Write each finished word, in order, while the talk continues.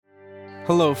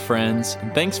Hello, friends,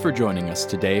 and thanks for joining us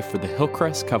today for the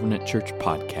Hillcrest Covenant Church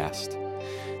podcast.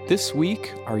 This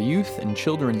week, our youth and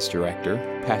children's director,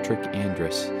 Patrick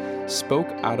Andrus, spoke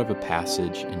out of a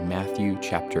passage in Matthew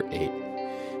chapter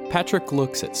 8. Patrick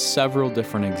looks at several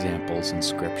different examples in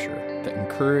Scripture that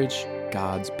encourage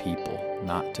God's people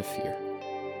not to fear.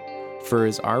 For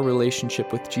as our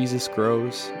relationship with Jesus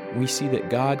grows, we see that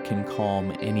God can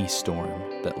calm any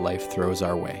storm that life throws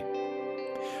our way.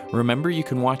 Remember, you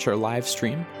can watch our live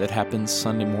stream that happens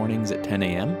Sunday mornings at 10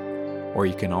 a.m., or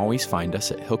you can always find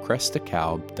us at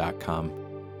hillcrestdekalb.com.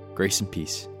 Grace and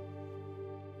peace.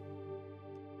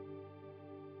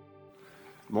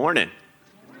 Morning.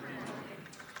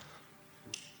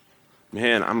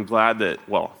 Man, I'm glad that,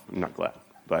 well, I'm not glad,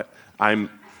 but I'm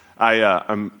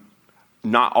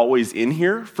not always in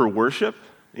here for worship.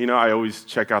 You know, I always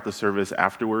check out the service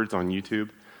afterwards on YouTube.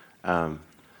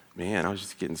 Man, I was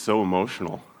just getting so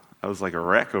emotional. I was like a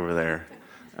wreck over there.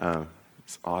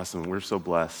 It's awesome. We're so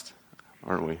blessed,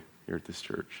 aren't we, here at this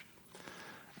church?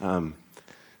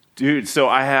 Dude, so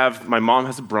my mom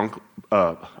has a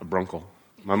brunkle.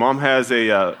 My mom has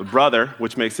a brother,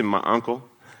 which makes him my uncle.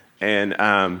 And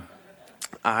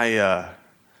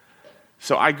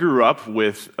so I grew up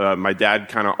with my dad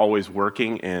kind of always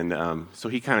working, and so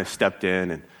he kind of stepped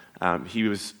in, and he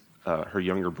was her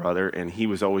younger brother, and he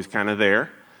was always kind of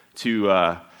there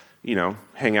to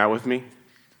hang out with me,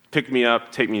 pick me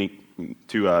up, take me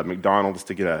to McDonald's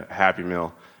to get a Happy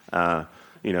Meal,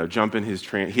 jump in his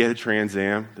he had a Trans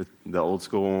Am, the old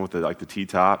school one with the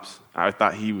T-tops. I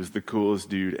thought he was the coolest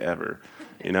dude ever,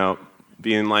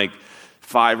 being like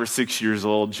 5 or 6 years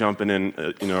old, jumping in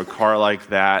a car like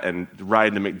that and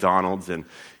riding to McDonald's, and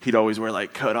he'd always wear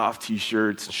like cut off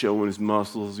T-shirts and showing his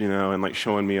muscles, and like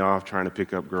showing me off, trying to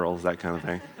pick up girls, that kind of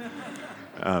thing.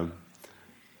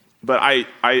 But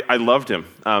I loved him.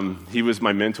 He was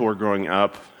my mentor growing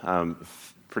up.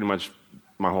 Pretty much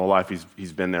my whole life,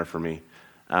 he's been there for me.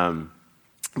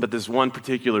 But this one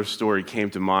particular story came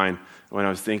to mind when I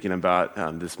was thinking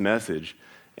about this message.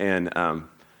 And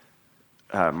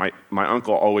my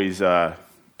uncle always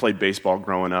played baseball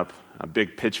growing up. A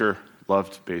big pitcher,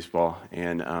 loved baseball.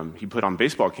 And he put on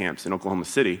baseball camps in Oklahoma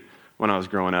City when I was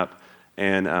growing up.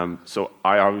 And so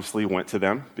I obviously went to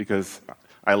them because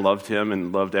I loved him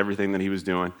and loved everything that he was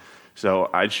doing. So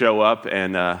I'd show up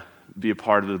and be a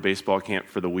part of the baseball camp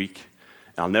for the week.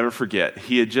 And I'll never forget,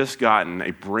 he had just gotten a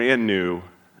brand new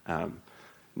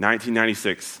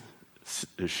 1996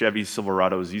 Chevy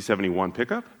Silverado Z71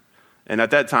 pickup. And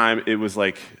at that time, it was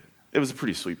a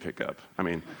pretty sweet pickup. I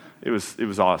mean, it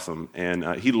was awesome.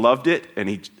 And he loved it,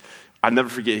 and I'll never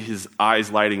forget his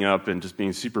eyes lighting up and just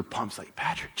being super pumped, like,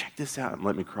 Patrick, check this out, and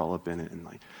let me crawl up in it and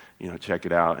check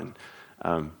it out. And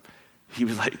he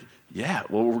was like, yeah,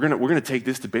 well, we're gonna take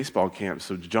this to baseball camp,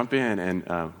 so jump in.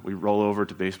 And we roll over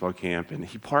to baseball camp, and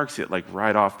he parks it like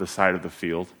right off the side of the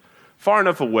field, far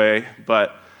enough away,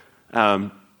 but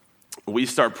we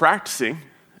start practicing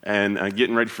and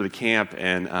getting ready for the camp,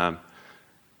 and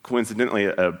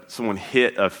coincidentally, someone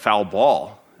hit a foul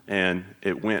ball, and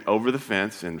it went over the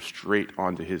fence and straight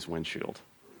onto his windshield.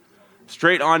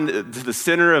 Straight on to the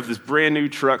center of this brand new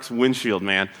truck's windshield,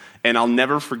 man. And I'll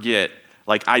never forget,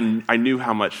 I knew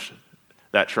how much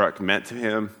that truck meant to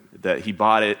him, that he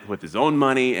bought it with his own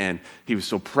money, and he was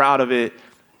so proud of it.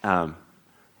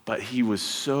 But he was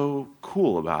so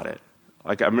cool about it.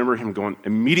 I remember him going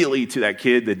immediately to that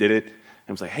kid that did it,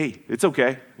 and was like, hey, it's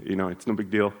okay. It's no big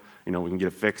deal. We can get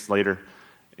it fixed later.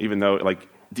 Even though,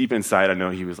 deep inside, I know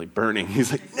he was, burning. He's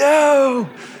like, no!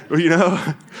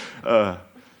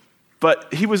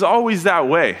 But he was always that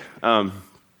way.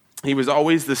 He was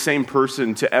always the same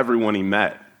person to everyone he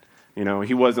met.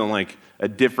 He wasn't a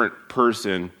different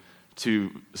person to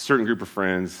a certain group of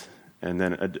friends and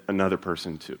then another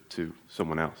person to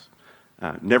someone else.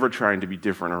 Never trying to be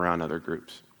different around other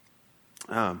groups.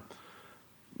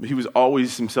 He was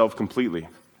always himself completely.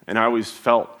 And I always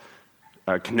felt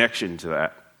a connection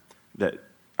to that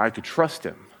I could trust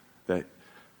him, that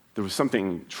there was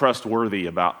something trustworthy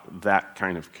about that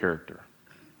kind of character.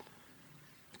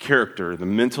 Character, the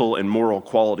mental and moral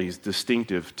qualities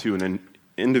distinctive to an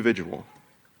individual.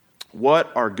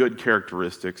 What are good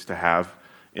characteristics to have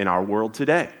in our world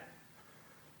today?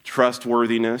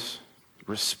 Trustworthiness,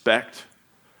 respect,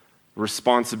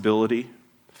 responsibility,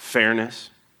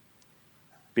 fairness,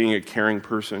 being a caring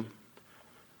person.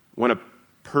 When a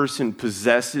person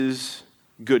possesses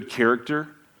good character,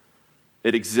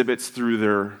 it exhibits through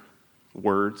their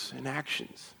words and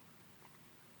actions.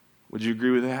 Would you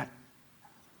agree with that?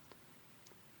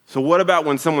 So what about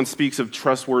when someone speaks of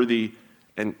trustworthiness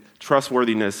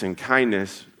and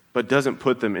kindness, but doesn't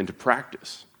put them into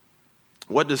practice?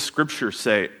 What does Scripture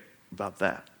say about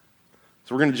that?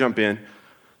 So we're going to jump in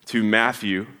to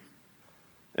Matthew,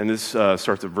 and this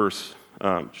starts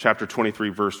at chapter 23,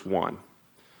 verse 1.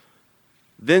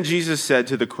 Then Jesus said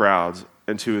to the crowds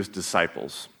and to his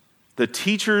disciples, "The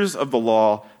teachers of the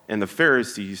law and the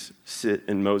Pharisees sit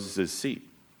in Moses' seat.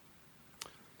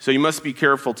 So you must be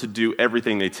careful to do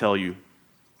everything they tell you,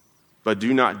 but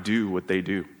do not do what they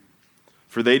do.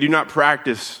 For they do not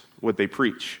practice what they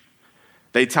preach.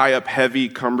 They tie up heavy,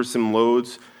 cumbersome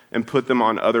loads and put them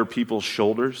on other people's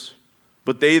shoulders,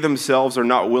 but they themselves are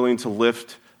not willing to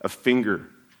lift a finger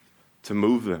to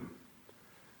move them.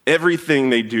 Everything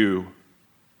they do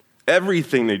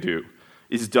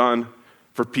is done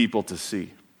for people to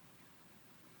see.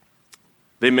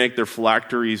 They make their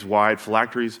phylacteries wide."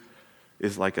 Phylacteries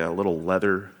is like a little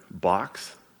leather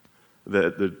box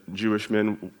that the Jewish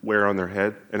men wear on their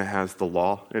head, and it has the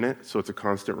law in it, so it's a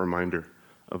constant reminder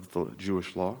of the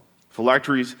Jewish law.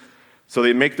 Phylacteries, so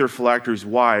they make their phylacteries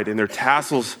wide and their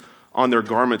tassels on their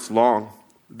garments long.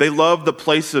 They love the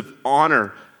place of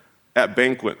honor at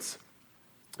banquets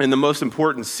and the most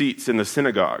important seats in the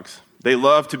synagogues. They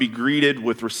love to be greeted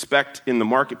with respect in the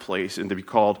marketplace and to be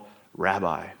called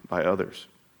rabbi by others.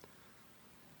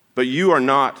 But you are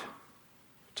not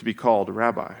to be called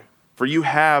rabbi, for you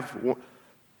have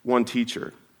one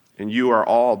teacher, and you are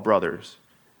all brothers.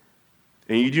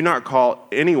 And you do not call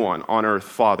anyone on earth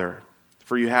Father,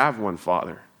 for you have one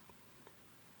Father,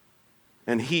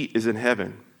 and he is in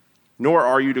heaven. Nor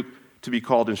are you to be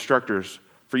called instructors,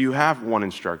 for you have one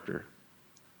instructor,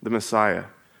 the Messiah.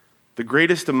 The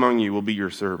greatest among you will be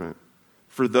your servant.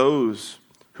 For those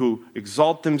who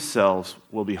exalt themselves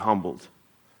will be humbled,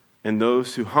 and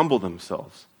those who humble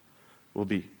themselves will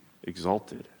be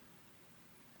exalted."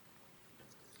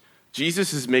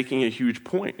 Jesus is making a huge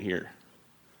point here.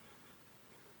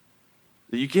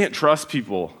 That you can't trust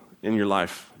people in your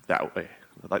life that way,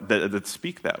 that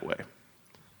speak that way.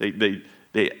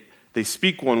 They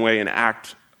speak one way and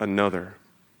act another.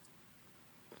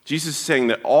 Jesus is saying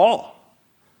that all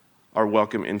are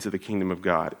welcome into the kingdom of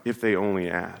God if they only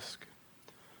ask.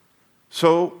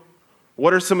 So,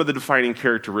 what are some of the defining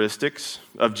characteristics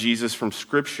of Jesus from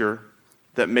Scripture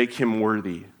that make him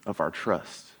worthy of our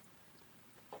trust?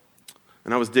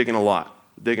 And I was digging a lot.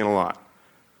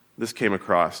 This came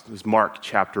across. It was Mark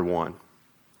chapter 1.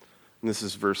 And this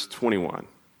is verse 21.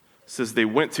 It says, "They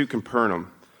went to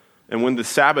Capernaum, and when the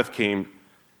Sabbath came,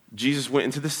 Jesus went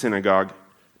into the synagogue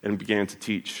and began to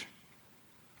teach.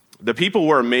 The people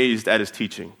were amazed at his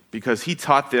teaching because he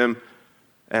taught them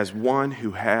as one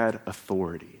who had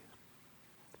authority,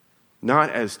 not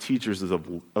as teachers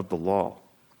of the law.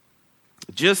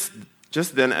 Just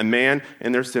then, a man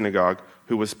in their synagogue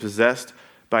who was possessed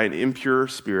by an impure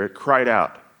spirit cried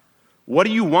out, 'What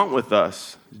do you want with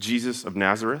us, Jesus of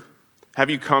Nazareth? Have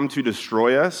you come to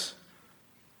destroy us?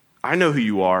 I know who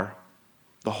you are,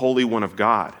 the Holy One of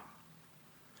God.'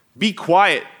 'Be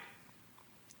quiet,'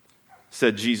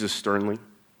 said Jesus sternly.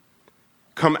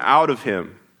 'Come out of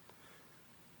him.'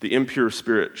 The impure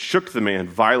spirit shook the man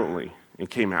violently and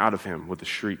came out of him with a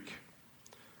shriek.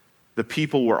 The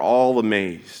people were all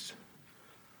amazed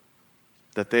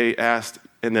the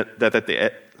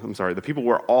people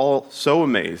were all so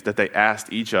amazed that they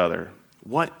asked each other,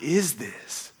 'What is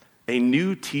this? A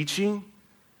new teaching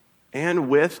and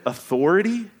with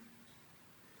authority?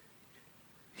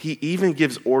 He even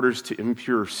gives orders to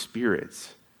impure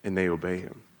spirits, and they obey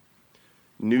him.'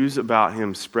 News about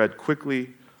him spread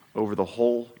quickly over the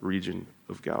whole region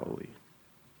of Galilee."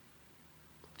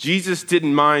 Jesus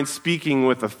didn't mind speaking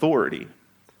with authority.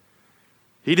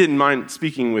 He didn't mind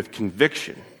speaking with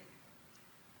conviction.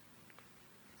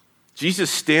 Jesus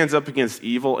stands up against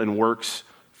evil and works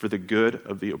for the good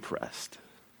of the oppressed.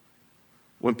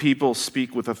 When people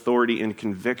speak with authority and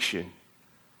conviction,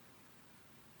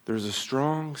 there's a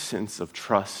strong sense of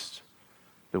trust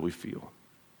that we feel.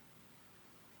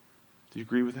 Do you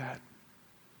agree with that?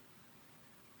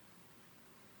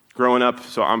 Growing up,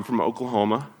 so I'm from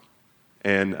Oklahoma,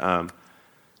 and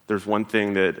there's one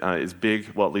thing that is big,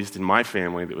 well, at least in my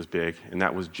family, that was big, and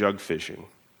that was jug fishing.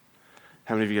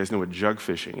 How many of you guys know what jug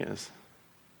fishing is?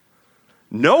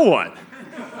 No one!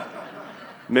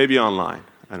 Maybe online.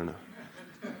 I don't know.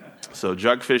 So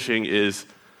jug fishing is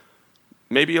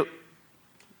maybe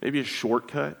a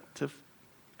shortcut to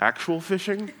actual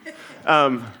fishing.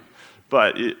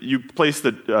 But you place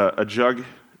a jug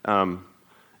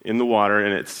in the water,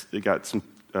 and it got some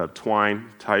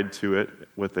twine tied to it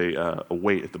with a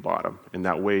weight at the bottom. And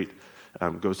that weight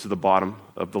goes to the bottom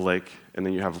of the lake, and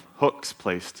then you have hooks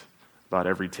placed about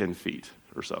every 10 feet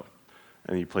or so.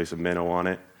 And you place a minnow on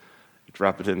it, you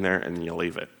drop it in there, and you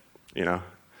leave it,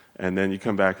 and then you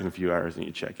come back in a few hours and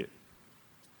you check it.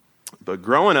 But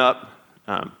growing up,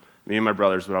 me and my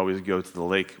brothers would always go to the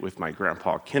lake with my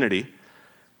grandpa, Kennedy,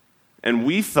 and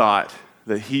we thought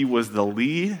that he was the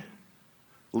lead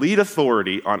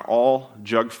authority on all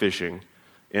jug fishing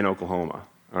in Oklahoma,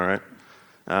 all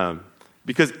right?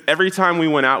 Because every time we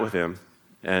went out with him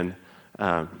and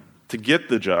to get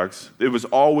the jugs, it was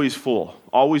always full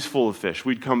of fish.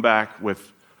 We'd come back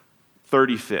with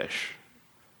 30 fish,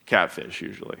 catfish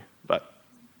usually, but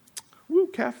woo,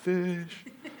 catfish.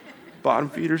 Bottom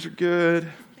feeders are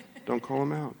good. Don't call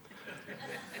them out.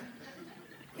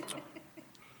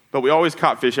 But we always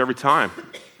caught fish every time.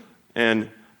 And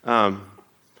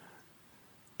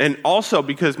also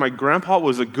because my grandpa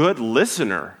was a good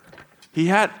listener. He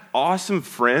had awesome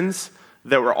friends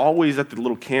that were always at the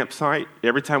little campsite.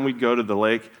 Every time we'd go to the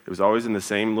lake, it was always in the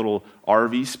same little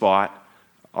RV spot,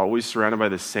 always surrounded by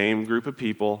the same group of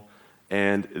people.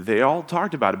 And they all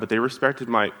talked about it, but they respected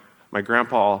my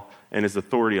grandpa and his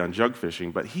authority on jug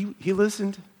fishing. But he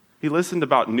listened. He listened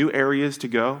about new areas to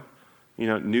go,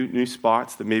 new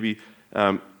spots that maybe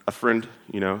a friend,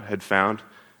 had found.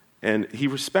 And he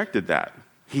respected that.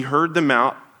 He heard them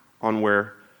out on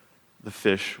where the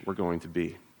fish were going to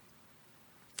be.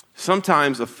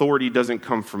 Sometimes authority doesn't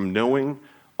come from knowing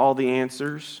all the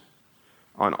answers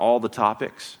on all the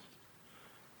topics,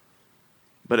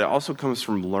 but it also comes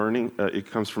from learning.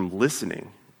 It comes from listening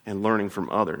and learning from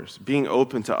others. Being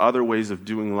open to other ways of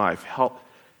doing life,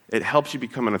 it helps you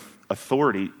become an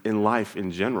authority in life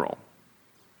in general.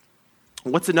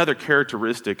 What's another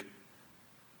characteristic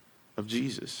of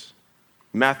Jesus?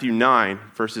 Matthew 9,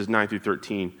 verses 9 through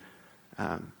 13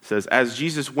 says, as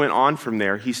Jesus went on from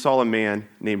there, he saw a man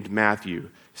named Matthew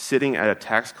sitting at a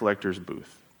tax collector's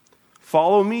booth.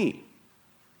 Follow me,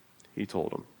 he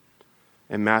told him.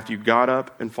 And Matthew got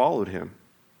up and followed him.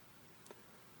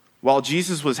 While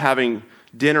Jesus was having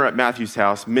dinner at Matthew's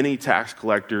house, many tax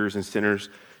collectors and sinners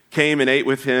came and ate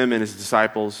with him and his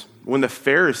disciples. When the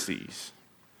Pharisees,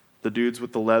 the dudes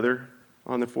with the leather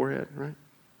on their forehead, right?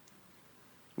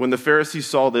 When the Pharisees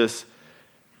saw this,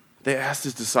 they asked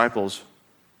his disciples,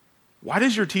 why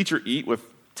does your teacher eat with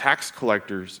tax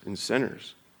collectors and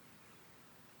sinners?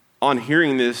 On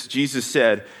hearing this, Jesus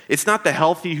said, it's not the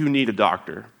healthy who need a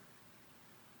doctor,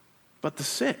 but the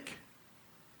sick.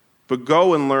 But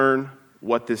go and learn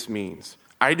what this means.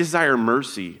 I desire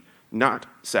mercy, not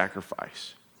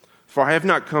sacrifice. For I have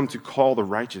not come to call the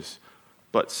righteous,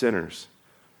 but sinners.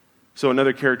 So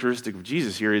another characteristic of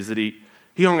Jesus here is that he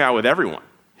hung out with everyone.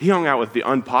 He hung out with the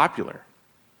unpopular.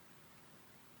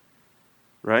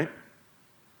 Right?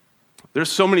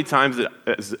 There's so many times that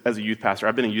as a youth pastor,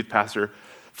 I've been a youth pastor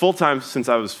full-time since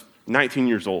I was 19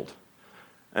 years old.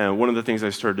 And one of the things I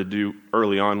started to do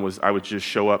early on was I would just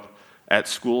show up at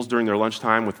schools during their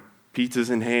lunchtime with pizzas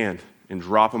in hand and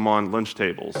drop them on lunch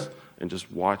tables and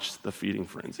just watch the feeding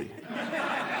frenzy.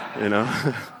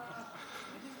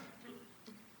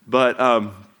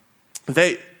 But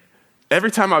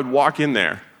every time I'd walk in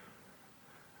there,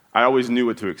 I always knew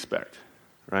what to expect,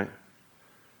 right?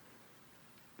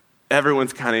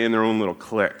 Everyone's kind of in their own little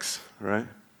cliques, right?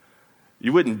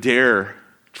 You wouldn't dare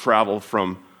travel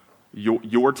from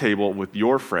your table with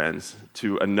your friends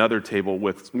to another table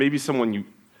with maybe someone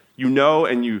you know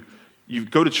and you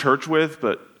go to church with,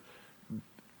 but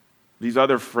these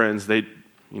other friends, they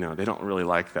don't really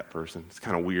like that person. It's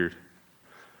kind of weird.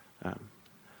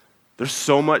 There's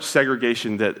so much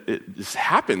segregation that it just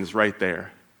happens right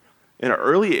there. In an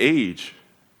early age,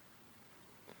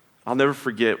 I'll never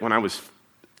forget when I was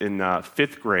in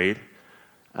 5th grade.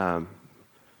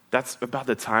 That's about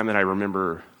the time that I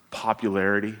remember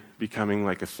popularity becoming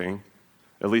like a thing,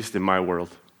 at least in my world.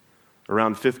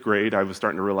 Around 5th grade, I was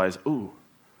starting to realize, ooh,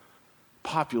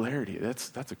 popularity,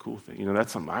 that's a cool thing.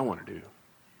 That's something I want to do.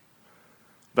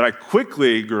 But I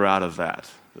quickly grew out of that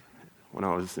when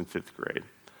I was in 5th grade.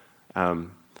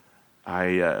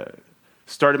 I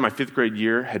started my 5th grade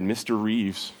year, had Mr.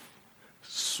 Reeves,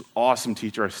 awesome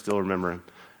teacher, I still remember him.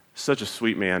 Such a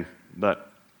sweet man.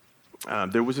 But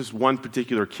there was this one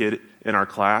particular kid in our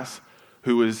class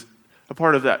who was a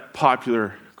part of that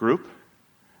popular group,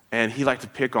 and he liked to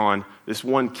pick on this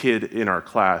one kid in our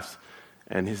class,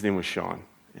 and his name was Sean.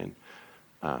 And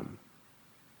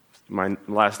my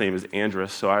last name is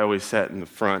Andrus, so I always sat in the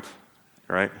front,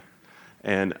 right?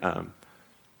 And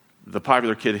the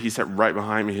popular kid, he sat right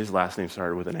behind me. His last name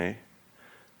started with an A.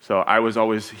 So I was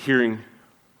always hearing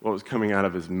what was coming out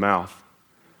of his mouth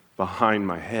behind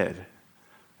my head,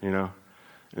 and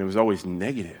it was always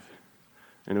negative,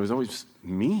 and it was always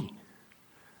mean.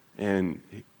 And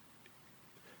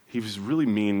he was really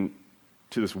mean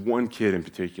to this one kid in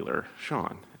particular,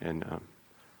 Sean. And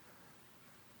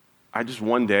I just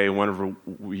one day, whenever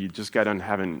we just got done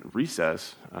having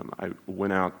recess, I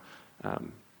went out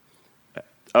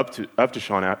up to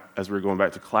Sean as we were going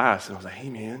back to class, and I was like, hey,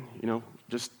 man,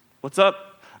 just what's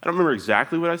up? I don't remember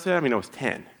exactly what I said. I mean, I was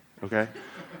 10, okay?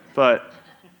 But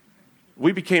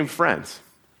we became friends.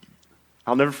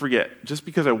 I'll never forget. Just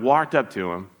because I walked up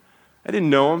to him, I didn't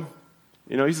know him.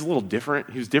 He's a little different.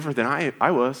 He was different than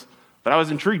I was, but I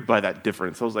was intrigued by that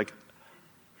difference. I was like,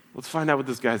 let's find out what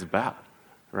this guy's about,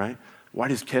 right? Why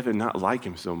does Kevin not like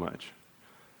him so much?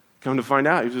 Come to find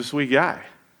out, he was a sweet guy.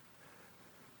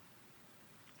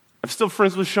 I'm still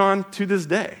friends with Sean to this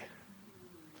day.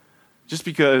 Just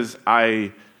because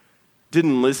I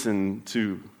didn't listen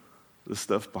to the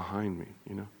stuff behind me,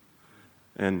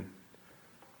 And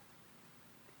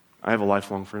I have a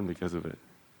lifelong friend because of it.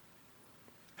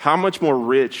 How much more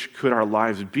rich could our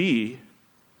lives be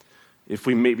if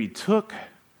we maybe took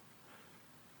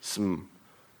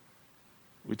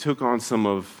on some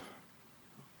of,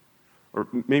 or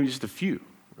maybe just a few,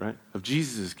 right, of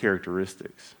Jesus'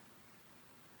 characteristics?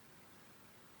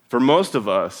 For most of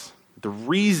us, the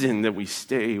reason that we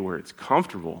stay where it's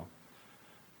comfortable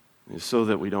is so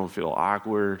that we don't feel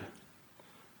awkward,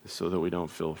 is so that we don't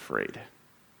feel afraid.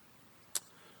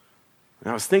 And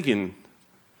I was thinking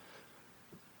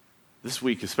this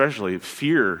week especially,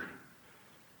 fear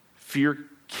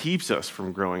keeps us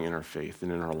from growing in our faith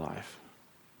and in our life.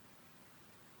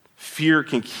 Fear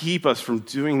can keep us from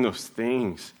doing those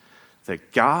things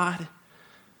that God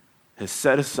has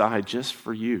set aside just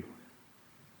for you.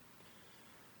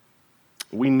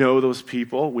 We know those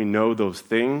people, we know those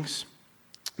things,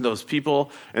 those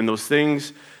people and those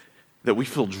things that we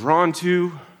feel drawn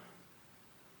to,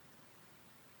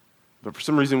 but for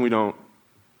some reason we don't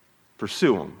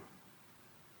pursue them.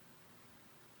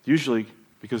 Usually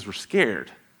because we're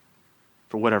scared,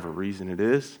 for whatever reason it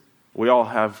is. We all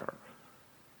have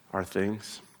our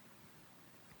things.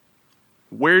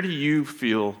 Where do you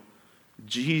feel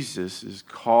Jesus is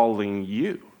calling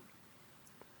you?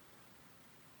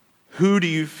 Who do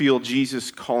you feel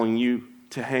Jesus calling you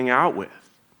to hang out with?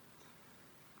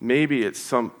 Maybe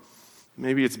it's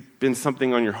been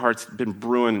something on your heart's been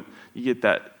brewing. You get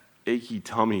that achy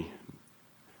tummy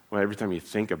every time you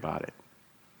think about it.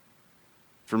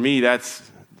 For me, that's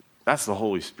the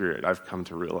Holy Spirit I've come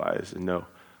to realize and know.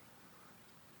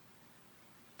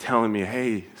 Telling me,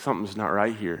 hey, something's not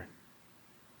right here.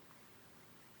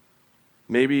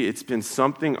 Maybe it's been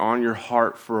something on your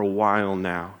heart for a while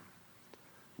now.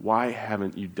 Why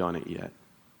haven't you done it yet?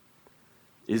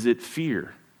 Is it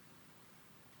fear?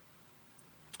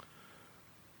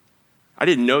 I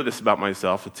didn't know this about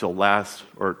myself until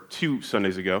 2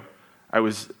 Sundays ago. I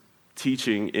was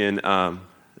teaching in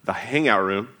the hangout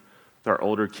room with our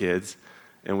older kids,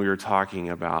 and we were talking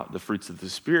about the fruits of the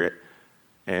Spirit.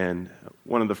 And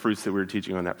one of the fruits that we were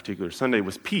teaching on that particular Sunday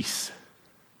was peace.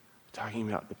 Talking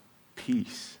about the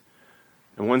peace.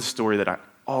 And one story that I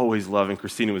always love, and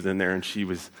Christina was in there, and she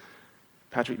was,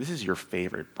 Patrick, this is your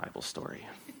favorite Bible story.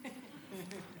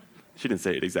 She didn't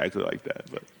say it exactly like that,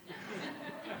 but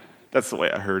that's the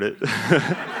way I heard it.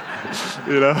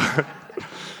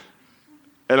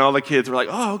 And all the kids were like,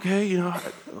 oh, okay,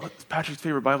 what's Patrick's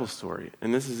favorite Bible story?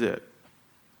 And this is it.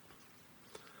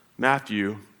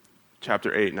 Matthew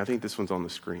chapter 8, and I think this one's on the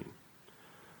screen.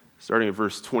 Starting at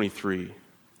verse 23. It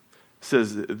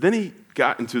says, then he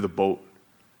got into the boat,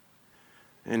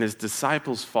 and his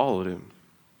disciples followed him.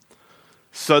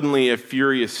 Suddenly a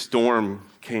furious storm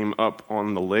came up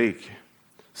on the lake,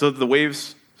 so that the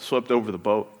waves swept over the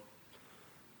boat.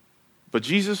 But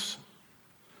Jesus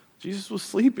was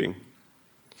sleeping.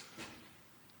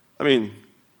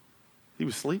 He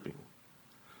was sleeping.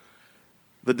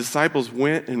 The disciples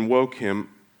went and woke him,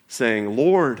 saying,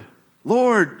 Lord,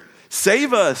 Lord,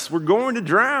 save us, we're going to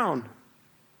drown.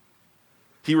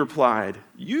 He replied,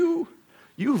 You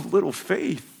have little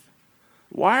faith.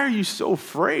 Why are you so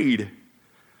afraid?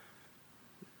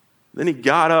 Then he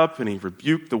got up and he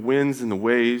rebuked the winds and the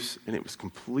waves, and it was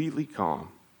completely calm.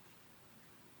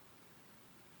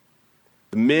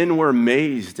 The men were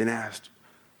amazed and asked,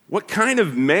 what kind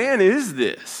of man is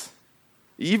this?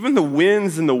 Even the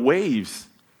winds and the waves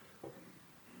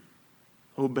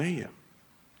obey him.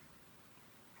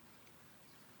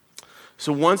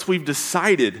 So once we've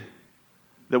decided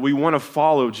that we want to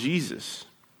follow Jesus,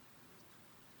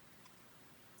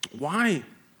 why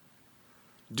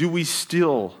do we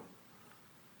still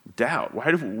doubt?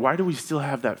 Why do we still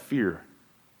have that fear?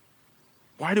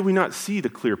 Why do we not see the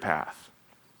clear path?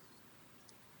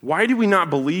 Why do we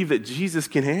not believe that Jesus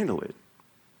can handle it?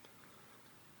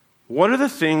 What are the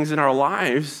things in our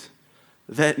lives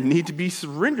that need to be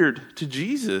surrendered to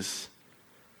Jesus?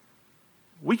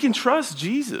 we can trust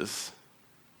Jesus.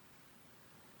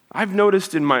 I've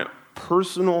noticed in my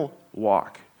personal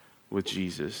walk with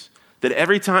Jesus that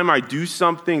every time I do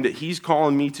something that he's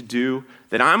calling me to do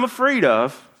that I'm afraid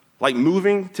of, like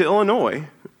moving to Illinois,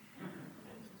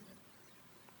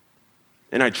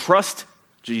 and I trust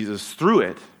Jesus through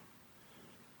it,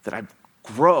 that I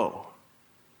grow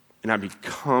and I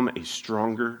become a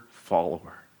stronger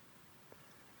follower.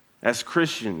 As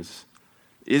Christians,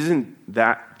 isn't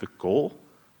that the goal?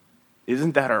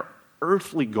 Isn't that our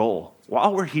earthly goal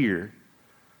while we're here,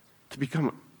 to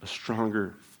become a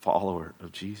stronger follower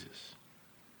of Jesus?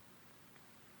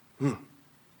 In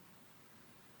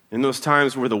those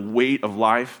times where the weight of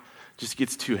life just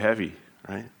gets too heavy,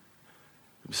 right?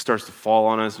 It starts to fall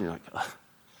on us and you're like, ugh.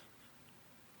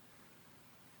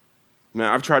 Man,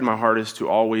 I've tried my hardest to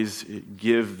always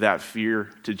give that fear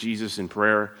to Jesus in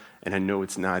prayer, and I know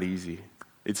it's not easy.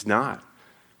 It's not,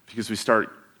 because we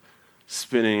start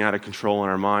spinning out of control in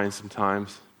our minds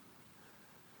sometimes,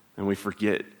 and we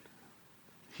forget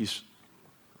he's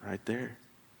right there.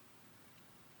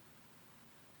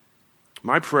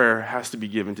 My prayer has to be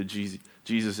given to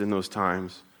Jesus in those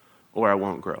times, or I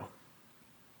won't grow.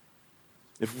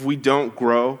 If we don't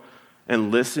grow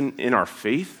and listen in our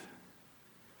faith,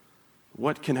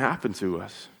 what can happen to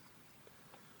us?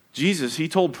 Jesus, he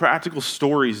told practical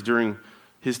stories during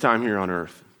his time here on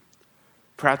earth.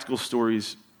 Practical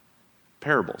stories,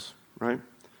 parables, right?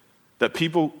 That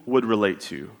people would relate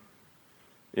to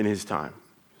in his time.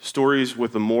 Stories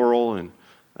with a moral and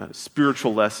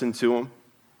spiritual lesson to them.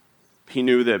 He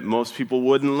knew that most people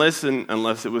wouldn't listen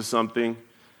unless it was something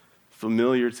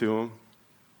familiar to them.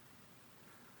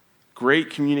 Great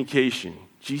communication.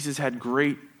 Jesus had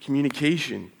great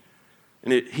communication.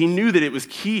 And he knew that it was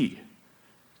key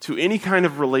to any kind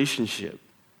of relationship.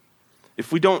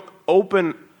 If we don't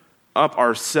open up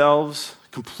ourselves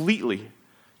completely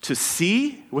to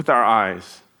see with our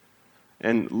eyes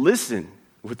and listen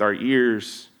with our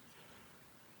ears,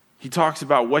 he talks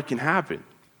about what can happen.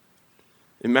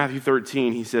 In Matthew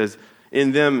 13, he says,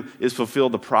 "In them is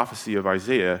fulfilled the prophecy of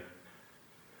Isaiah.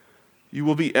 You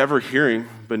will be ever hearing,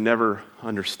 but never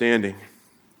understanding.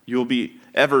 You will be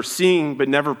ever seeing, but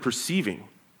never perceiving.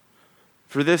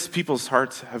 For this, people's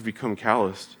hearts have become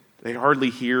calloused. They hardly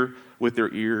hear with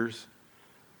their ears,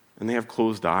 and they have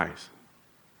closed eyes.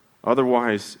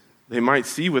 Otherwise, they might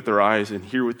see with their eyes and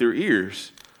hear with their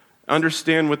ears,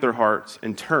 understand with their hearts,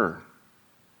 and turn,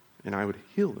 and I would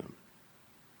heal them.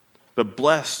 But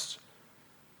blessed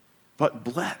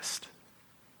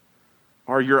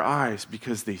are your eyes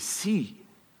because they see,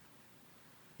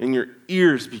 and your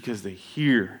ears because they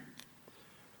hear.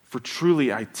 For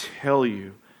truly I tell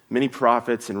you, many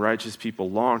prophets and righteous people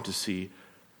long to see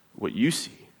what you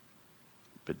see,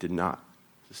 but did not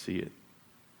to see it,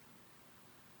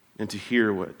 and to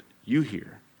hear what you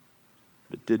hear,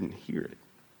 but didn't hear it."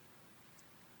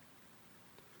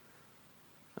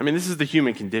 I mean, this is the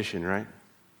human condition, right?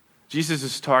 Jesus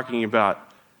is talking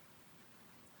about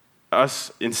us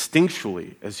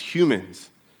instinctually as humans,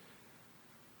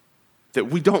 that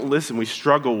we don't listen. We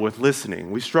struggle with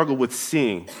listening. We struggle with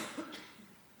seeing.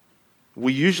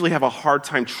 We usually have a hard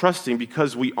time trusting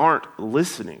because we aren't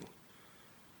listening.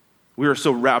 We are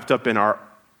so wrapped up in our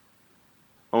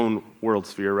own world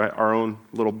sphere, right? Our own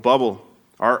little bubble,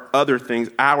 our other things,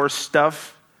 our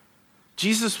stuff.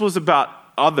 Jesus was about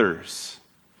others.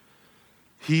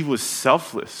 He was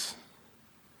selfless.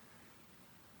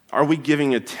 Are we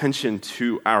giving attention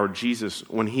to our Jesus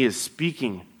when he is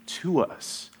speaking to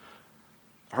us?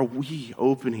 Are we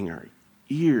opening our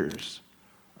ears?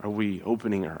 Are we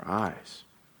opening our eyes?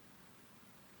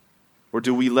 Or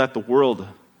do we let the world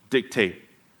dictate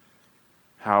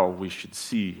how we should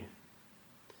see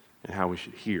and how we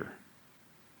should hear?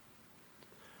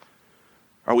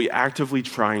 Are we actively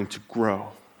trying to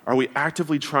grow? Are we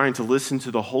actively trying to listen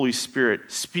to the Holy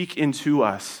Spirit speak into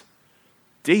us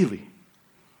daily,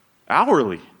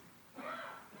 hourly,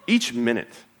 each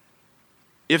minute?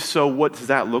 If so, what does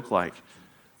that look like?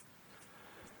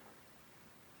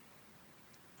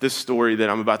 This story that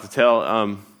I'm about to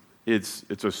tell, it's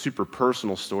a super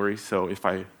personal story, so if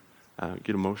I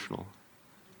get emotional,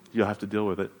 you'll have to deal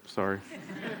with it. Sorry.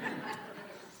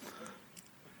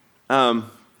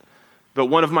 But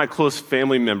one of my close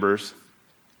family members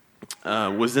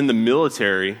was in the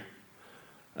military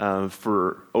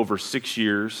for over 6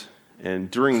 years,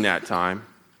 and during that time,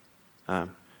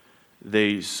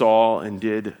 they saw and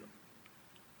did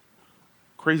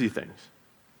crazy things.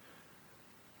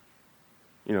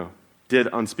 Did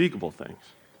unspeakable things.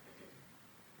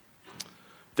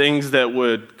 Things that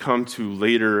would come to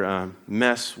later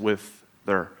mess with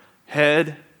their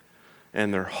head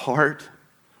and their heart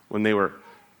when they were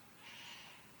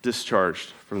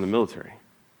discharged from the military.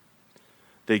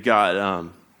 They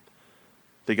got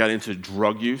into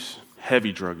drug use,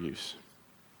 heavy drug use,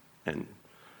 and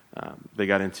they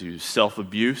got into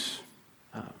self-abuse.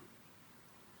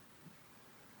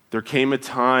 There came a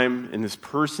time in this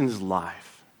person's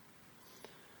life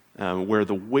where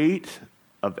the weight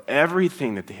of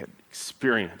everything that they had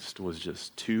experienced was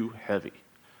just too heavy.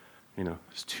 It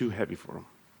was too heavy for them.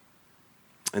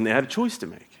 And they had a choice to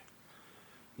make.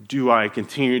 Do I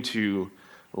continue to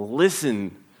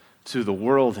listen to the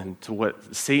world and to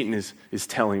what Satan is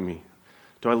telling me?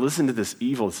 Do I listen to this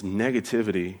evil, this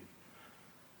negativity?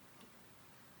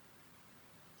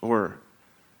 Or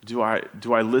do I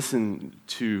listen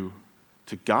to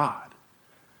God?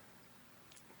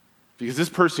 Because this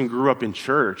person grew up in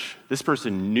church. This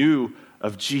person knew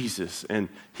of Jesus and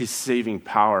his saving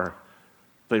power,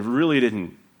 but really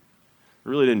didn't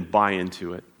buy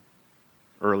into it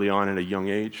early on at a young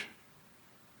age.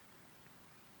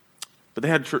 But they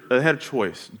had a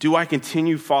choice. Do I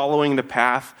continue following the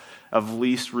path of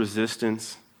least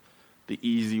resistance, the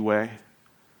easy way?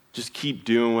 Just keep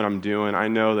doing what I'm doing. I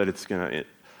know that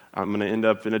I'm going to end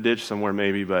up in a ditch somewhere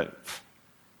maybe, but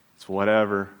it's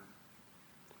whatever.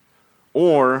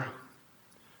 Or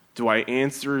do I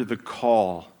answer the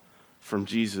call from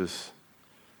Jesus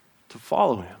to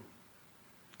follow him,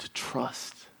 to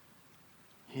trust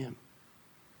him?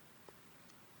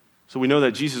 So we know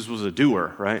that Jesus was a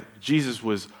doer, right? Jesus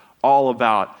was all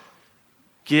about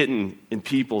getting in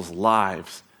people's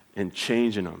lives and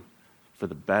changing them for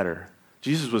the better.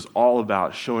 Jesus was all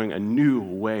about showing a new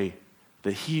way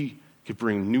that he could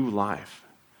bring new life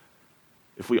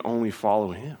if we only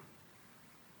follow him.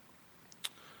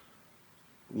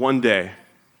 One day,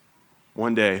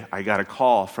 I got a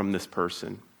call from this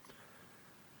person,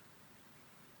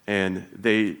 and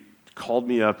they called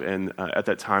me up, and at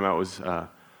that time I was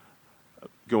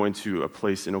going to a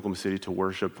place in Oklahoma City to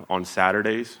worship on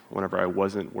Saturdays whenever I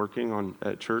wasn't working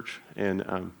at church,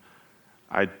 and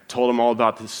I told them all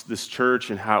about this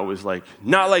church and how it was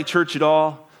not like church at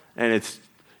all, and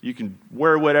you can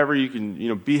wear whatever, you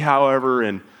can be however,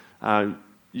 and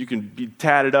you can be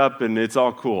tatted up, and it's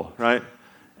all cool, right?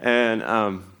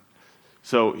 And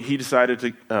so they decided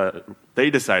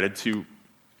to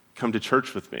come to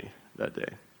church with me that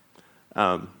day.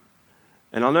 And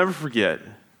I'll never forget,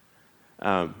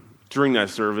 during that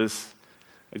service,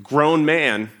 a grown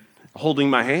man holding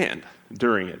my hand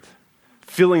during it,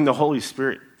 feeling the Holy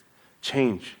Spirit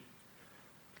change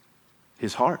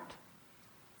his heart.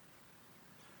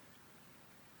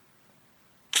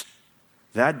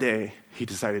 That day, he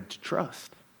decided to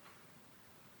trust.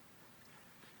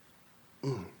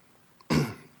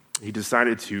 He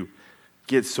decided to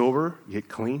get sober, get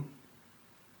clean.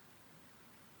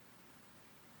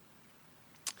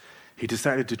 He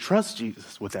decided to trust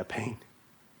Jesus with that pain.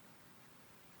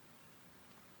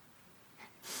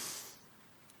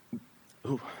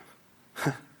 Ooh.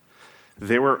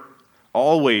 They were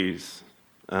always,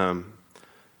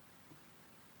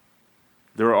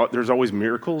 there's always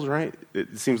miracles, right?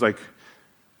 It seems like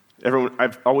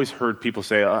I've always heard people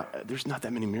say, there's not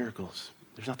that many miracles.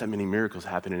 There's not that many miracles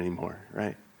happening anymore,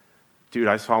 right? Dude,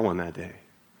 I saw one that day.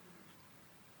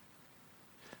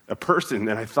 A person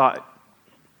that I thought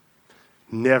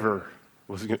never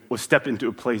was step into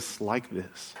a place like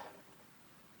this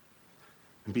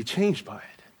and be changed by it.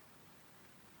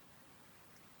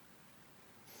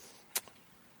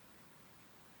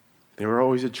 They were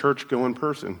always a church-going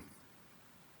person,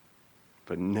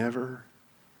 but never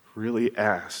really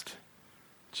asked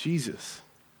Jesus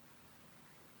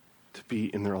to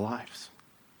be in their lives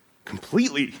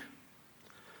completely,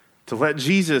 to let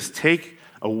Jesus take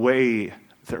away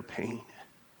their pain.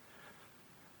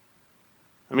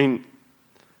 I mean,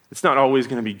 it's not always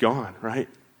going to be gone, right?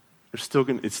 It's still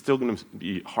going to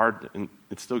be hard, and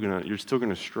you're still going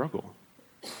to struggle.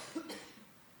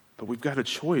 But we've got a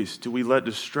choice. Do we let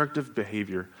destructive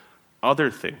behavior,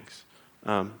 other things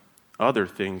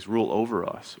rule over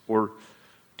us? Or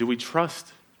do we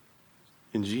trust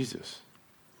in Jesus?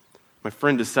 My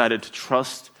friend decided to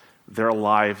trust their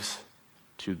lives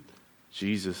to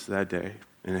Jesus that day,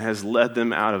 and it has led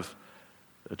them out of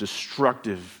a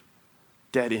destructive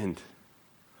dead end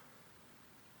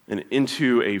and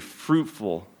into a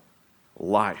fruitful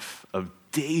life of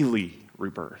daily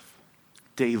rebirth.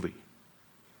 Daily.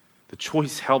 The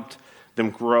choice helped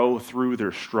them grow through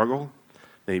their struggle.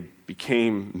 They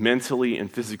became mentally and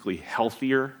physically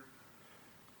healthier,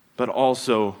 but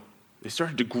also they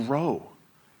started to grow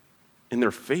in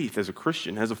their faith as a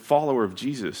Christian, as a follower of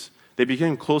Jesus. They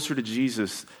became closer to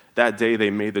Jesus that day they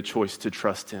made the choice to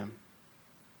trust him.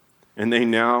 And they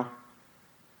now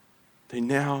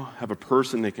have a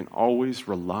person they can always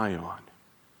rely on.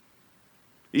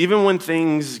 Even when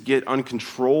things get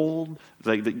uncontrolled,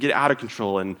 like they get out of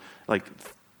control, and like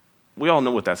we all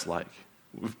know what that's like.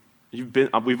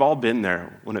 We've all been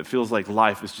there when it feels like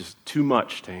life is just too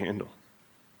much to handle.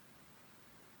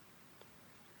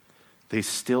 They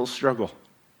still struggle.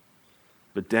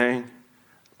 But dang,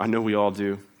 I know we all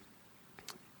do.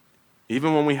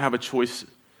 Even when we have a choice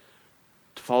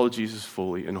to follow Jesus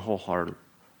fully and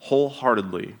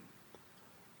wholeheartedly,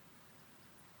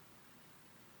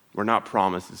 we're not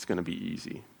promised it's going to be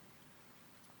easy.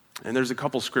 And there's a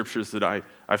couple scriptures that I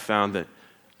found that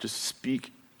just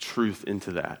speak truth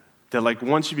into that. That like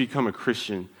once you become a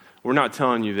Christian, we're not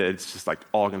telling you that it's just like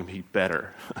all going to be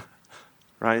better,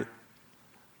 right?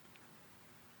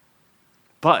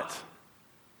 But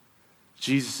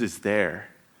Jesus is there.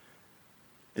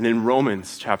 And in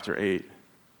Romans chapter 8,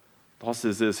 Paul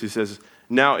says this, he says,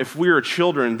 "Now if we are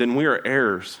children, then we are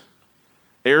heirs,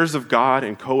 heirs of God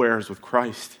and co-heirs with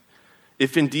Christ,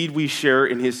 if indeed we share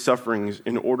in his sufferings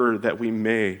in order that we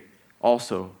may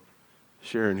also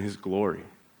share in his glory."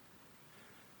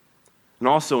 And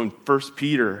also in 1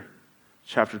 Peter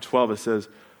chapter 12, it says,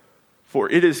 "For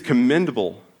it is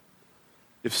commendable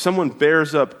if someone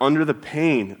bears up under the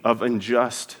pain of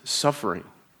unjust suffering,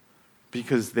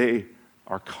 because they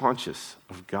are conscious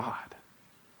of God."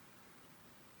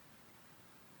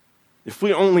 If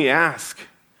we only ask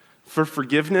for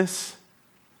forgiveness,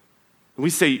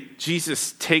 we say,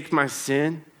 "Jesus, take my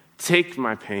sin, take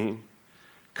my pain,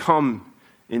 come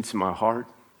into my heart,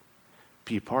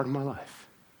 be a part of my life.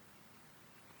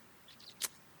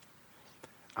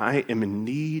 I am in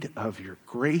need of your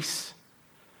grace."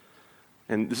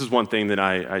 And this is one thing that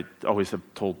I always have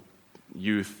told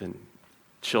youth and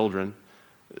children.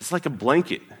 It's like a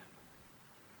blanket.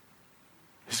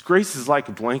 His grace is like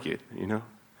a blanket, you know?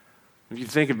 If you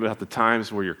think about the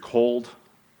times where you're cold,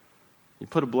 you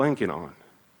put a blanket on.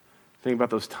 Think about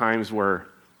those times where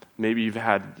maybe you've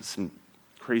had some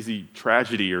crazy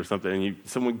tragedy or something, and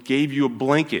someone gave you a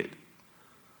blanket.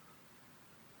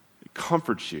 It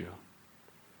comforts you.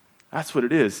 That's what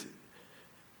it is.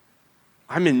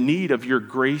 I'm in need of your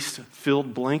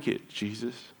grace-filled blanket,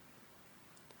 Jesus.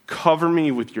 Cover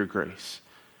me with your grace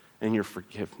and your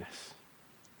forgiveness.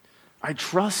 I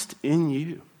trust in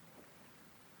you.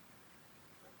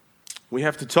 We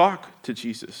have to talk to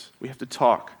Jesus. We have to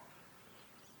talk.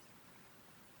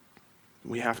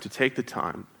 We have to take the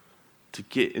time to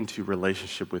get into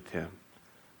relationship with him.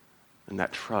 And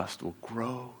that trust will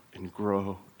grow and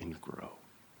grow and grow.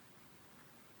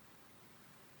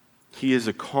 He is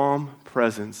a calm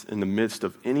presence in the midst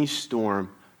of any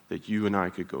storm that you and I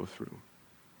could go through.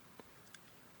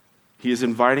 He is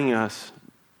inviting us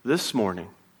this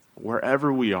morning,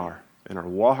 wherever we are in our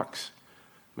walks.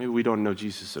 Maybe we don't know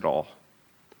Jesus at all.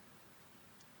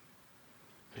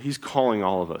 But he's calling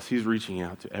all of us. He's reaching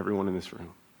out to everyone in this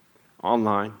room.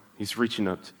 Online, he's reaching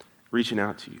out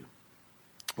to you.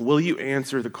 Will you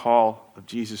answer the call of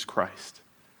Jesus Christ?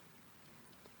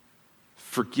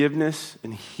 Forgiveness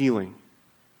and healing.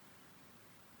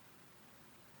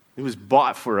 It was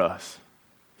bought for us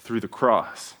through the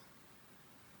cross.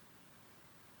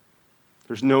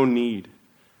 There's no need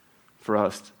for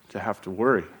us to have to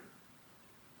worry.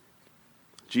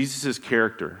 Jesus'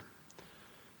 character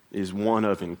is one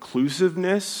of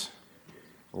inclusiveness,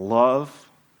 love,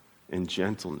 and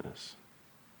gentleness.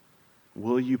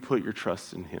 Will you put your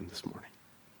trust in him this morning?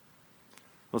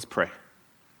 Let's pray.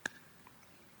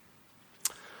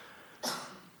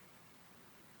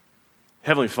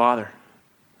 Heavenly Father,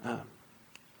 God,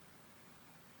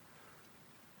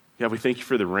 we thank you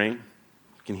for the rain.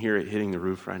 You can hear it hitting the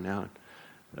roof right now.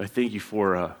 I thank you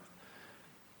for,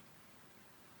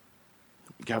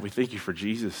 God, we thank you for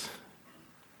Jesus.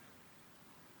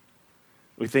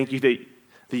 We thank you that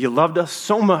you loved us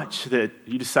so much that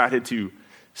you decided to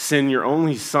send your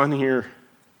only son here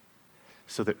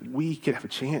so that we could have a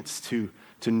chance to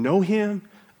know him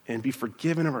and be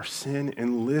forgiven of our sin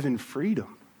and live in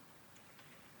freedom.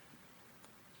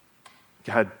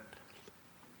 God,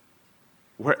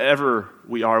 wherever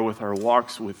we are with our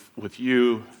walks with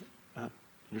you,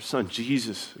 your son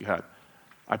Jesus, God,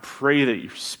 I pray that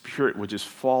your spirit would just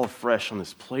fall afresh on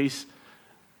this place.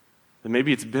 That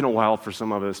maybe it's been a while for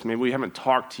some of us. Maybe we haven't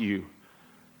talked to you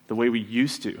the way we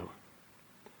used to.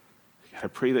 God, I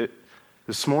pray that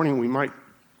this morning we might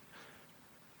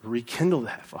rekindle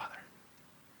that, Father.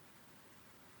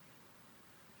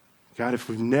 God, if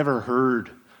we've never heard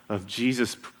of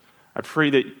Jesus, I pray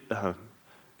that, God,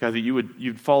 that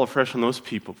you'd fall afresh on those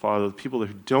people, Father, the people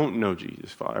who don't know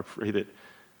Jesus, Father. I pray that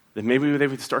maybe they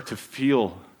would start to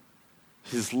feel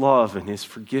his love and his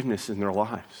forgiveness in their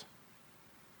lives.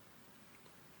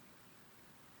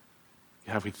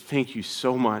 God, we thank you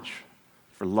so much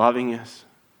for loving us,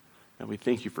 and we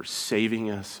thank you for saving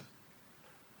us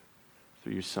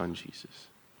through your Son, Jesus.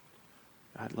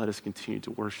 God, let us continue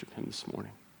to worship him this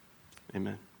morning.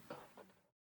 Amen.